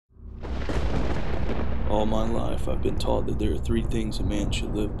All my life, I've been taught that there are three things a man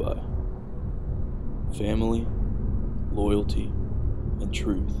should live by: family, loyalty, and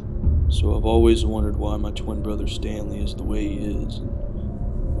truth. So I've always wondered why my twin brother Stanley is the way he is,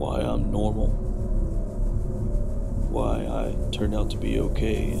 and why I'm normal, why I turned out to be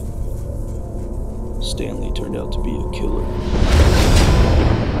okay, and Stanley turned out to be a killer.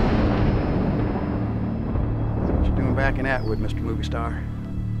 So what you doing back in Atwood, Mr. Movie Star?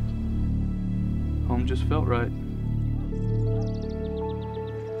 Home just felt right.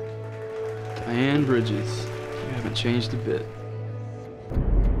 Diane Bridges, you haven't changed a bit.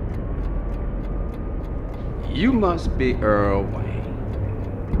 You must be Earl Wayne.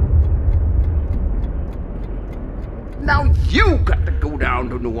 Now you got to go down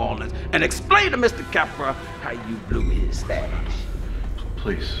to New Orleans and explain to Mr. Capra how you blew his stash.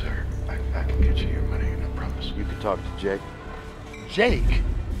 Please, sir. I can get you your money, I promise. You can talk to Jake. Jake?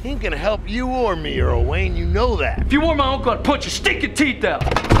 He ain't gonna help you or me, Earl Wayne. You know that. If you were my uncle, I'd punch your stinking teeth out.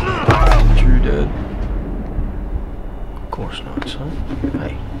 True, Dad. Of course not, son.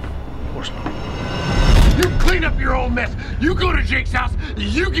 Hey, of course not. You clean up your own mess. You go to Jake's house.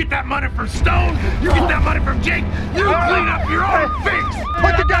 You get that money from Stone. You get that money from Jake. You clean up your own things.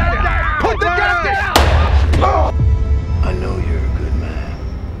 Put the gun down! Put the gun down! I know you're a good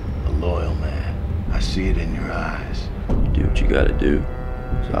man, a loyal man. I see it in your eyes. You do what you gotta do.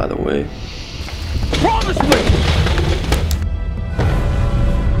 So either way, Promise me!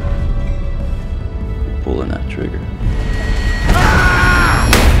 you're pulling that trigger.